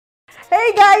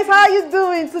Hey guys, how are you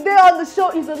doing? Today on the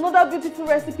show is another beautiful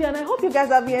recipe, and I hope you guys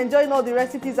have been enjoying all the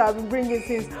recipes I've been bringing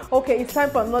since. Okay, it's time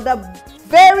for another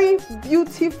very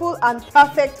beautiful and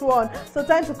perfect one. So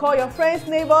time to call your friends,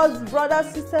 neighbors,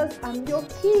 brothers, sisters, and your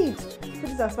kids.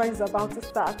 Foodies and Spices is about to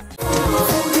start.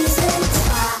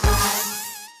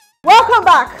 Welcome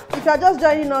back. If you are just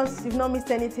joining us, you've not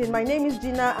missed anything. My name is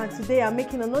Gina, and today I'm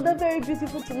making another very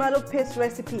beautiful tomato paste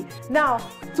recipe. Now,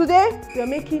 today we are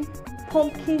making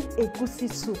pumpkin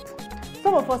egusi soup.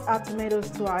 Some of us add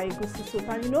tomatoes to our egusi soup,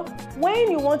 and you know,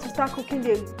 when you want to start cooking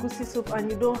the egusi soup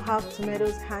and you don't have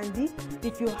tomatoes handy,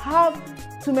 if you have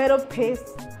tomato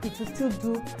paste, it will still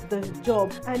do the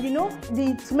job. And you know,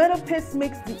 the tomato paste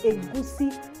makes the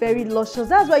egusi very luscious.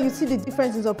 That's why you see the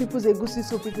difference in some people's egusi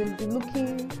soup. It will be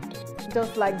looking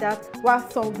just like that, while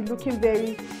some will be looking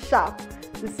very sharp.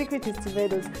 The secret is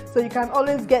tomatoes, so you can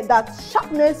always get that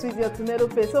sharpness with your tomato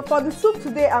paste. So for the soup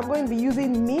today, I'm going to be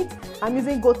using meat. I'm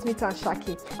using goat meat and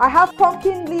shaki. I have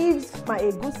pumpkin leaves, my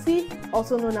egusi,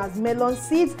 also known as melon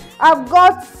seeds. I've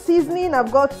got seasoning,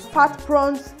 I've got fat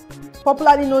prawns,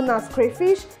 popularly known as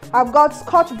crayfish. I've got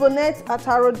scotch bonnet,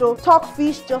 atarodo,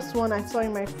 stockfish, just one I saw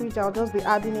in my fridge. I'll just be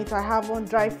adding it. I have one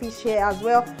dry fish here as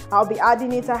well. I'll be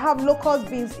adding it. I have locust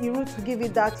beans, iru, to give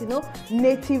it that, you know,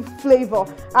 native flavor.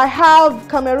 I have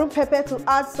Cameroon pepper to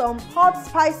add some hot,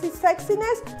 spicy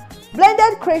sexiness,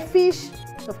 blended crayfish,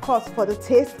 of course, for the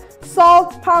taste,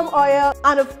 salt, palm oil,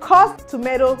 and of course,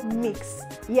 tomato mix.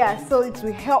 Yeah, so it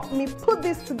will help me put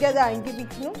this together and give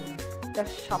it, you know, the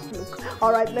sharp look.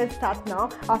 All right, let's start now.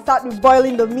 I'll start with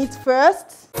boiling the meat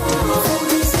first.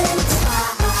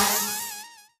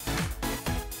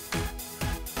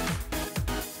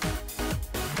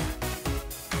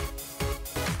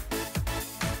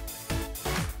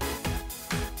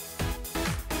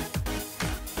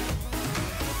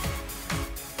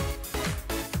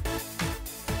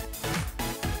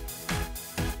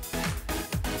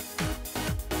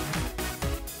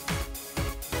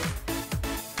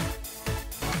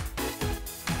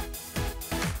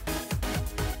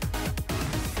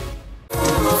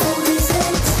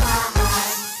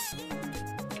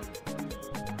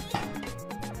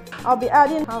 I'll be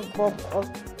adding half bowl of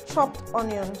chopped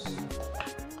onions,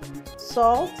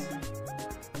 salt,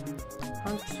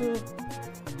 and 2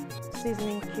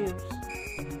 seasoning cubes.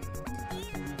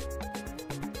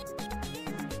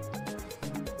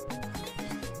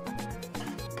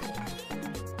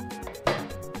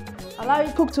 Allow it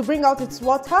to cook to bring out its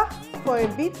water for a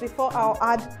bit before I'll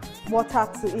add water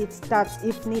to it, that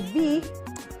if need be.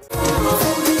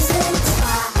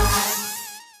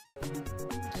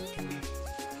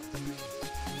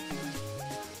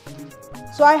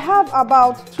 So I have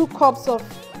about 2 cups of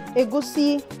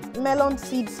egusi melon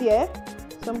seeds here.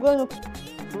 So I'm going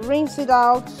to rinse it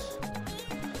out,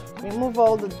 remove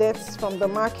all the dirt from the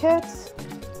market.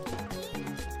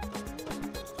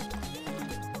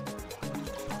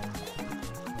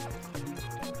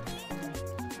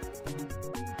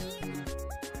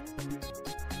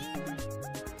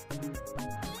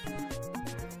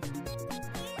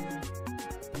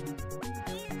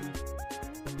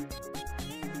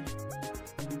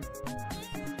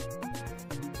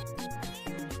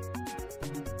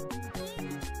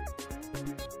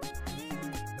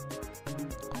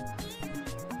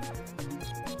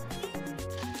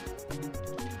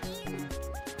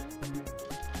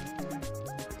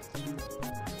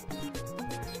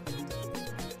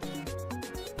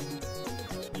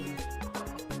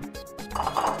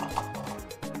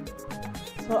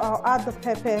 So I'll add the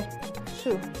pepper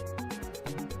too.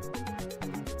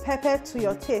 Pepper to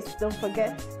your taste, don't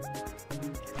forget.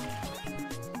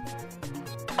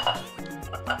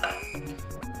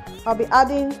 I'll be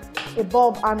adding a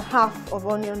bulb and half of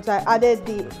onions. I added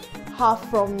the half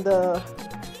from the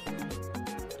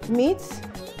meat.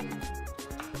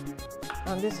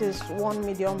 And this is 1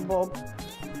 medium bulb.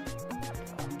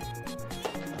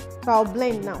 So I'll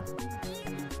blend now.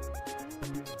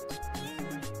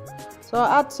 So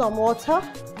I'll add some water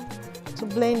to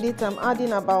blend it. I'm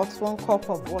adding about 1 cup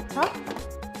of water.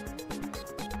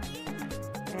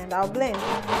 And I'll blend.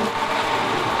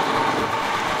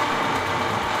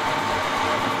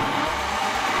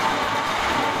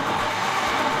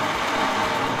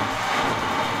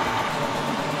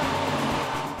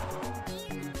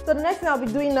 So the next thing I'll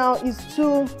be doing now is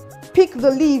to pick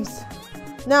the leaves.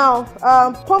 Now,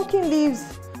 pumpkin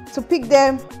leaves, to pick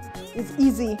them is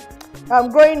easy.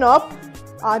 Growing up,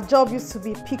 our job used to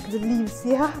be pick the leaves,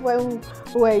 yeah, when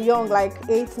we were young, like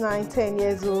 8, 9, 10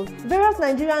 years old. Various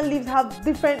Nigerian leaves have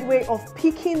different way of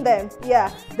picking them.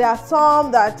 Yeah, there are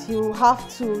some that you have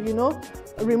to, you know,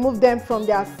 remove them from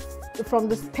their from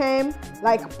the stem,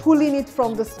 like pulling it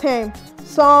from the stem.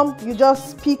 Some you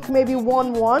just pick maybe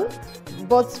one,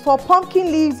 but for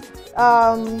pumpkin leaves,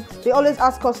 they always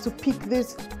ask us to pick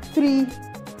these three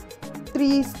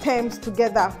stems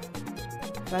together.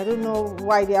 I don't know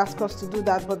why they ask us to do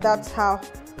that, but that's how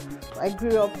I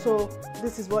grew up. So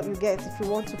this is what you get if you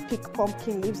want to pick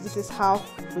pumpkin leaves. This is how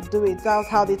we do it. That's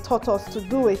how they taught us to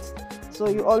do it. So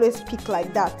you always pick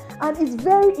like that. And it's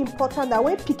very important that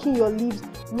when picking your leaves,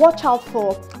 watch out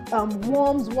for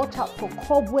worms, watch out for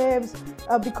cobwebs,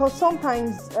 because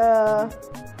sometimes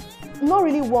not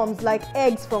really worms, like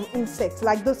eggs from insects,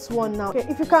 like this one now. Okay,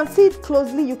 if you can see it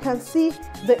closely, you can see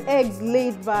the eggs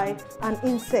laid by an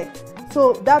insect.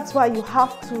 So that's why you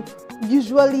have to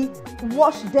usually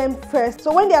wash them first.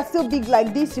 So when they are still big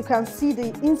like this, you can see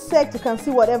the insect, you can see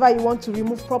whatever you want to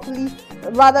remove properly,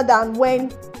 rather than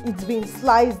when it's been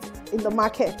sliced in the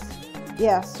market.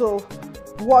 Yeah, so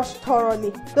wash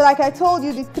thoroughly. So like I told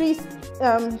you, the three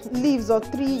leaves or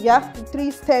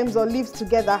three stems or leaves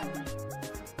together.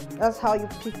 That's how you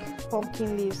pick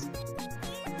pumpkin leaves.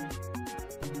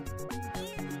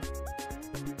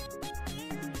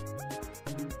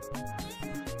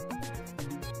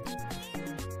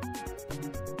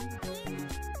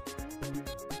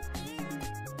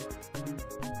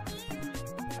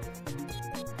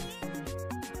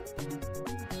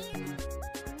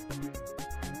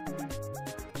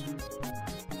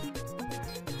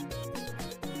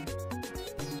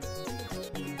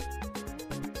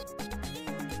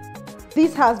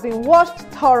 This has been washed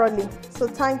thoroughly, so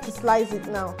time to slice it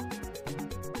now.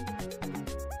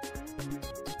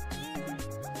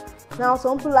 Now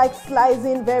some people like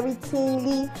slicing very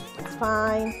thinly. It's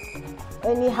fine.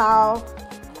 Anyhow,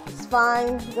 it's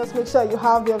fine. Just make sure you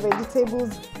have your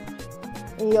vegetables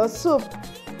in your soup.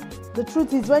 The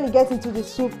truth is, when it gets into the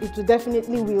soup, it will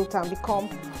definitely wilt and become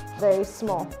very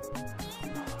small.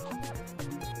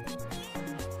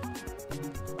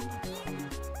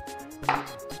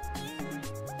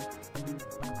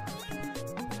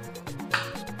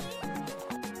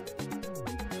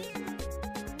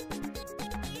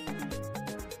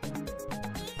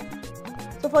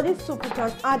 So for this soup, you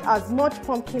can add as much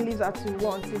pumpkin leaves as you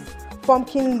want. It's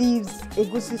pumpkin leaves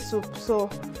egusi soup.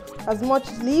 So as much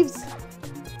leaves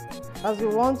as you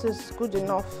want is good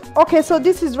enough. Okay, so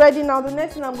this is ready now. The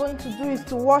next thing I'm going to do is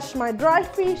to wash my dry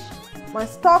fish, my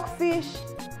stock fish,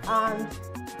 and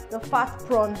the fat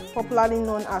prawn, popularly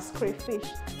known as crayfish.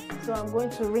 So I'm going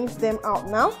to rinse them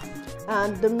out now.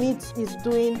 And the meat is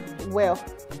doing well.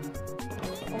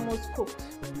 Almost cooked.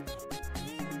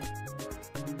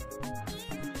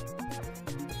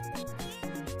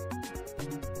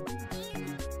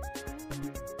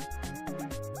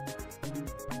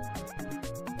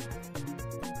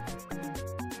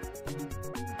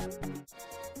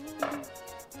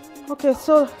 Okay,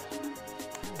 so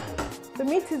the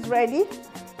meat is ready.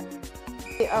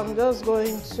 I'm just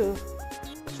going to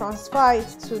transfer it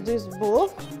to this bowl.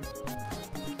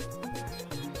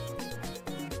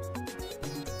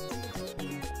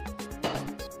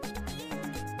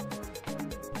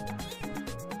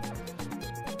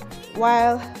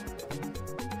 While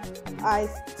I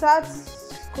start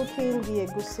cooking the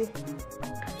egusi.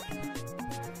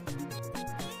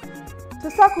 To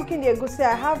start cooking the egusi,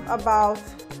 I have about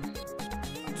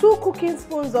 2 cooking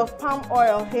spoons of palm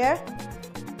oil here.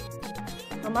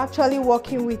 I'm actually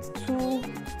working with 2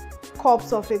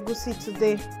 cups of egusi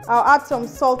today. I'll add some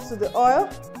salt to the oil,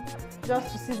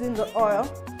 just to season the oil.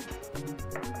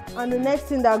 And the next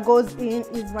thing that goes in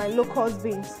is my locust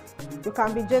beans. You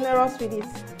can be generous with it.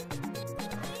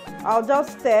 I'll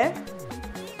just stir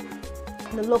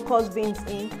the locust beans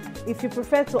in. If you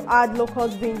prefer to add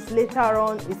locust beans later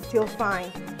on, it's still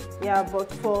fine. Yeah,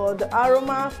 but for the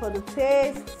aroma, for the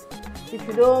taste, if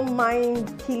you don't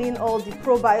mind killing all the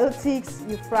probiotics,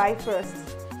 you fry first.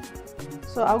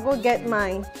 So I'll go get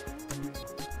my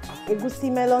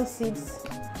egusi melon seeds.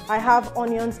 I have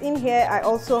onions in here. I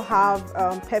also have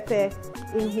pepper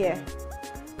in here.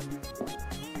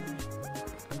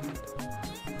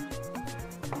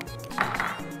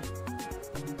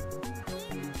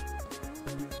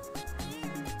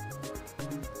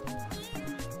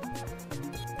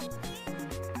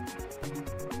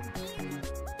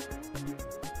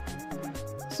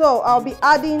 So I'll be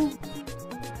adding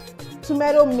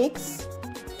tomato mix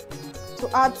to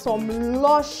add some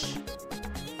lush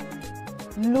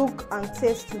look and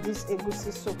taste to this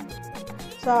egusi soup.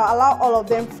 So I'll allow all of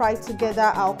them fry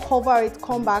together. I'll cover it,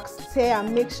 come back, stir,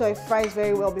 and make sure it fries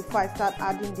very well before I start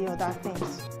adding the other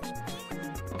things.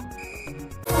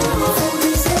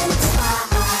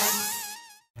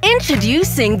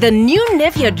 Introducing the new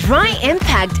Nivea Dry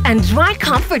Impact and Dry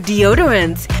Comfort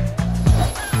Deodorant.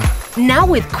 Now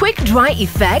with quick dry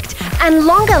effect and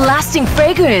longer lasting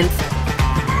fragrance.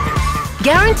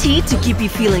 Guaranteed to keep you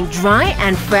feeling dry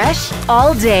and fresh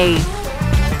all day.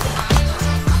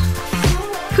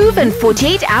 Proven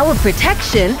 48-hour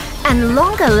protection and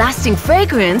longer lasting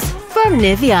fragrance from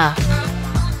Nivea.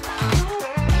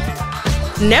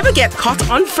 Never get caught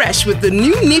unfresh with the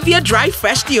new Nivea Dry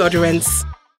Fresh Deodorants.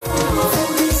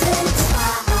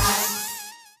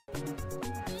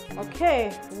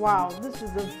 Okay, wow, this is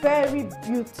a very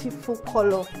beautiful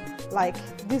color. Like,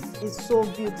 this is so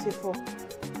beautiful.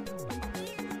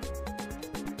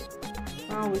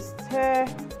 Now we stir,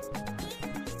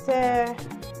 stir.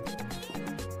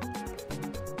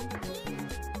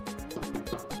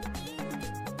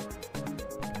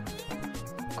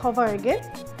 Cover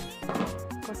again,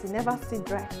 because it never stays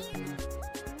dry.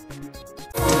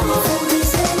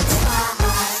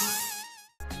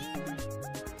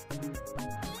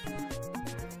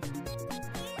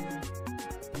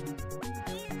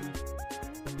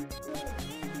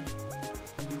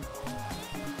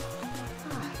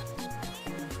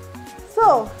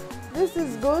 So, this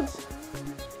is good.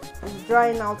 It's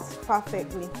drying out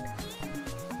perfectly.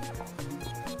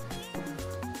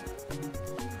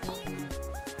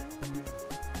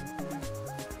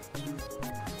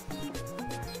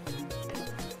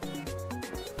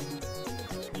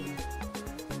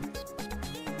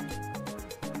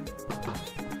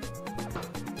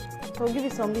 So I'll give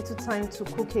it some little time to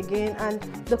cook again, and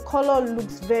the color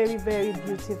looks very, very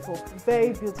beautiful,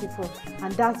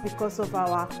 and that's because of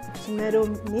our tomato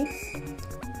mix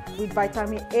with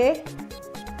vitamin A,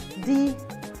 D,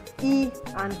 E,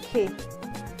 and K.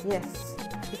 Yes,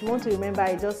 if you want to remember,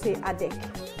 I just say ADEK.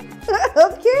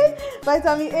 Okay,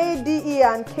 vitamin A, D, E,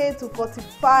 and K to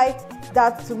fortify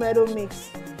that tomato mix.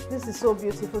 This is so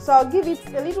beautiful. So I'll give it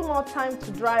a little more time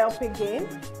to dry up again.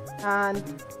 And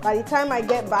by the time I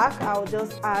get back, I'll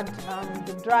just add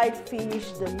the dried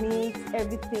fish, the meat,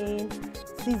 everything,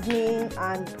 seasoning,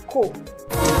 and co.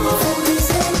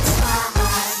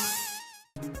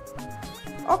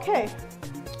 Okay,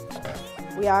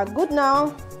 we are good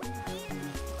now.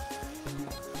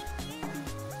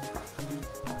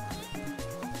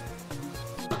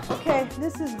 Okay,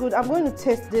 this is good. I'm going to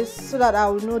taste this so that I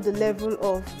will know the level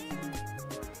of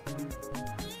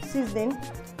seasoning.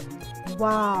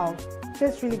 Wow,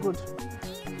 tastes really good.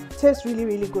 Tastes really,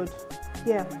 really good.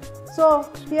 Yeah.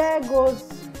 So here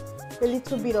goes a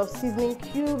little bit of seasoning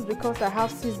cubes because I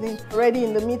have seasoning already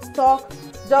in the meat stock.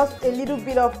 Just a little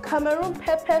bit of Cameroon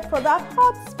pepper for that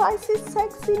hot, spicy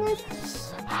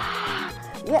sexiness.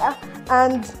 Yeah,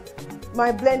 and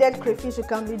my blended crayfish. You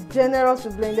can be generous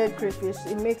with blended crayfish.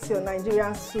 It makes your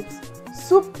Nigerian soups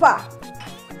super.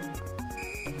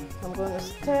 I'm going to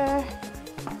stir.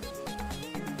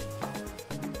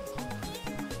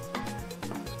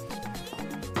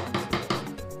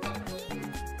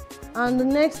 And the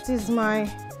next is my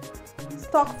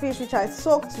stock fish, which I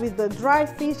soaked with the dry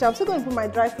fish. I'm still going to put my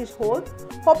dry fish whole,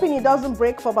 hoping it doesn't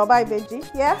break for Baba Veggie.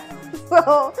 Yeah.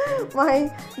 So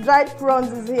my dried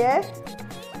prawns is here.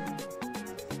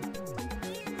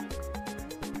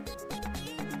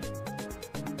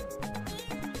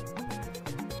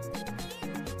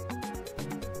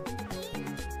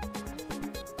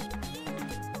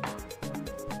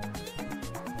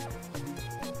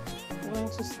 I'm going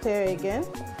to stir again.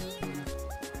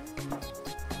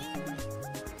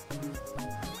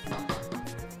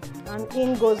 And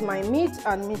in goes my meat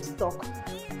and meat stock.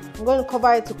 I'm going to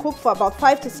cover it to cook for about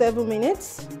 5 to 7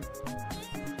 minutes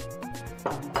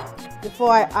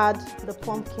before I add the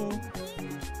pumpkin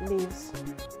leaves.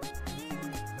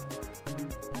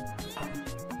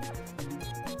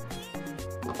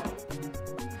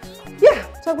 Yeah,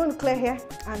 so I'm going to clear here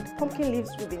and pumpkin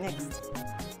leaves will be next.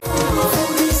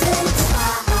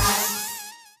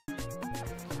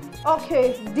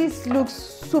 Okay, this looks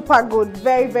super good,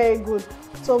 very, very good.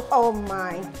 So, oh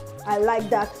my, I like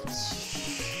that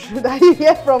that you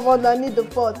hear from underneath the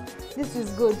pot. This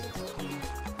is good.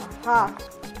 Aha.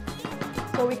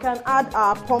 So we can add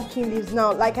our pumpkin leaves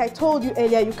now. Like I told you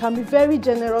earlier, you can be very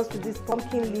generous with this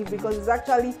pumpkin leaf because it's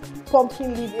actually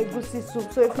pumpkin leaf egusi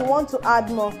soup. So if you want to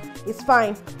add more, it's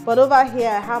fine. But over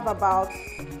here, I have about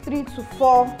 3 to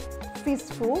 4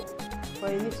 fistful for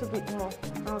a little bit more.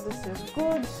 Now this is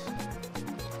good,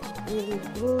 really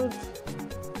good.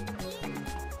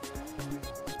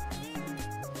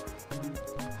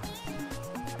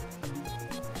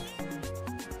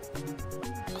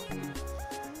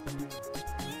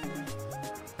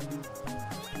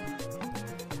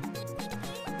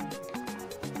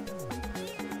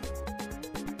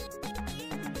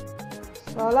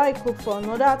 So I'll allow it cook for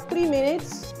another 3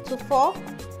 minutes to 4,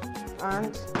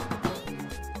 and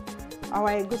our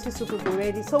egusi soup will be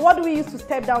ready. So what do we use to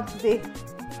step down today?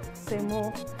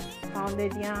 Semo,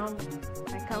 pounded yam.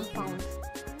 I can't pound.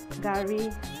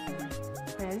 Gari.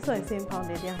 Yeah, this one is saying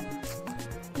pounded yam.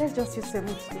 Let's just use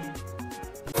semo today.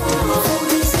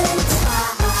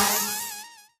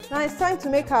 Now it's time to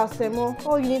make our semo.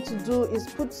 All you need to do is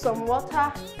put some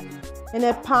water in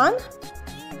a pan,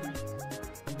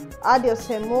 add your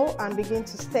semo and begin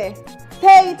to stir.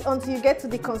 Stir it until you get to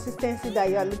the consistency that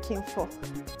you are looking for.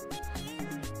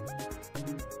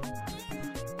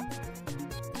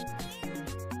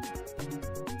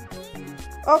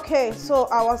 Okay, so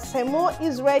our semo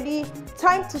is ready.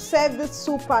 Time to serve this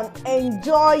soup and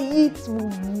enjoy it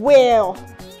well.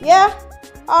 Yeah?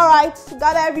 Alright,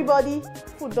 gather everybody.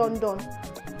 Food done.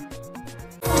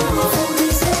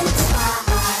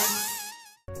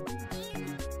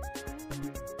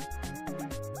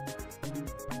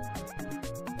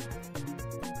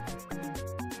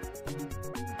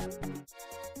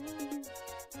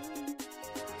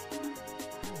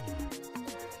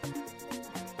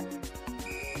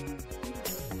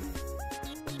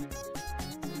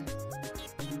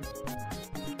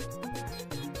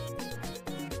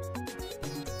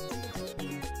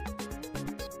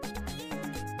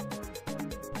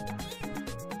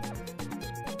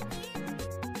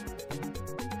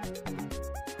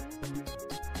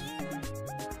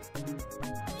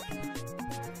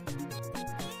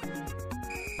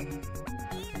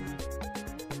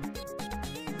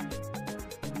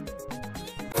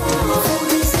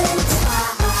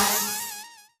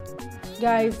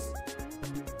 Guys,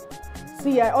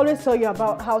 see, I always tell you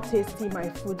about how tasty my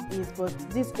food is, but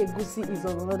this egusi is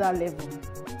on another level.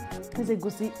 This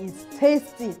egusi is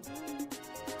tasty.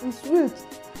 It's sweet.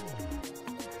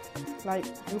 Like,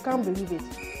 you can't believe it.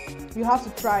 You have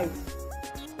to try it.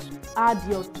 Add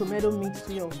your tomato mix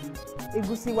to your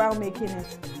egusi while making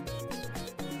it.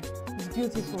 It's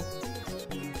beautiful.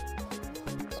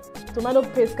 Tomato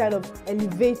paste kind of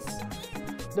elevates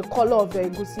the color of the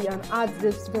egusi and adds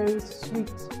this very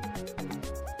sweet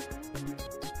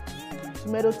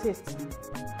tomato taste.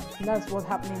 And that's what's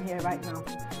happening here right now.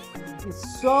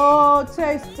 It's so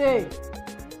tasty.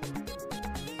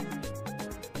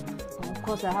 And of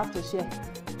course, I have to share,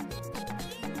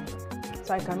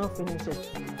 so I cannot finish it.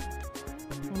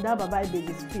 And that babai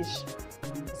baby's fish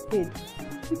stayed.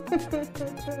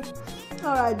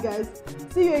 Alright guys,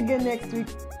 see you again next week.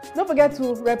 Don't forget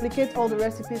to replicate all the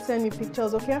recipes. Send me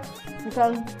pictures, okay? You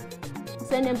can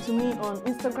send them to me on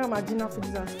Instagram at Gina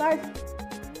Foodies and Style.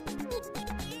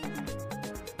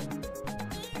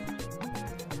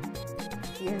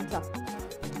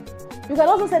 You can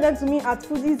also send them to me at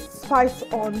Foodies Spice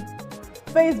on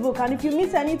Facebook. And if you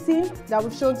miss anything that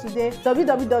we've shown today,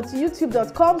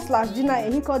 www.youtube.com/Gina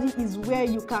Ehikodi is where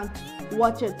you can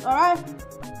watch it. Alright?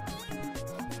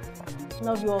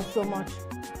 Love you all so much.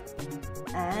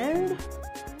 And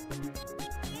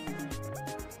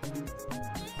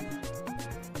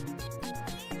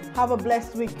have a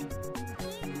blessed week.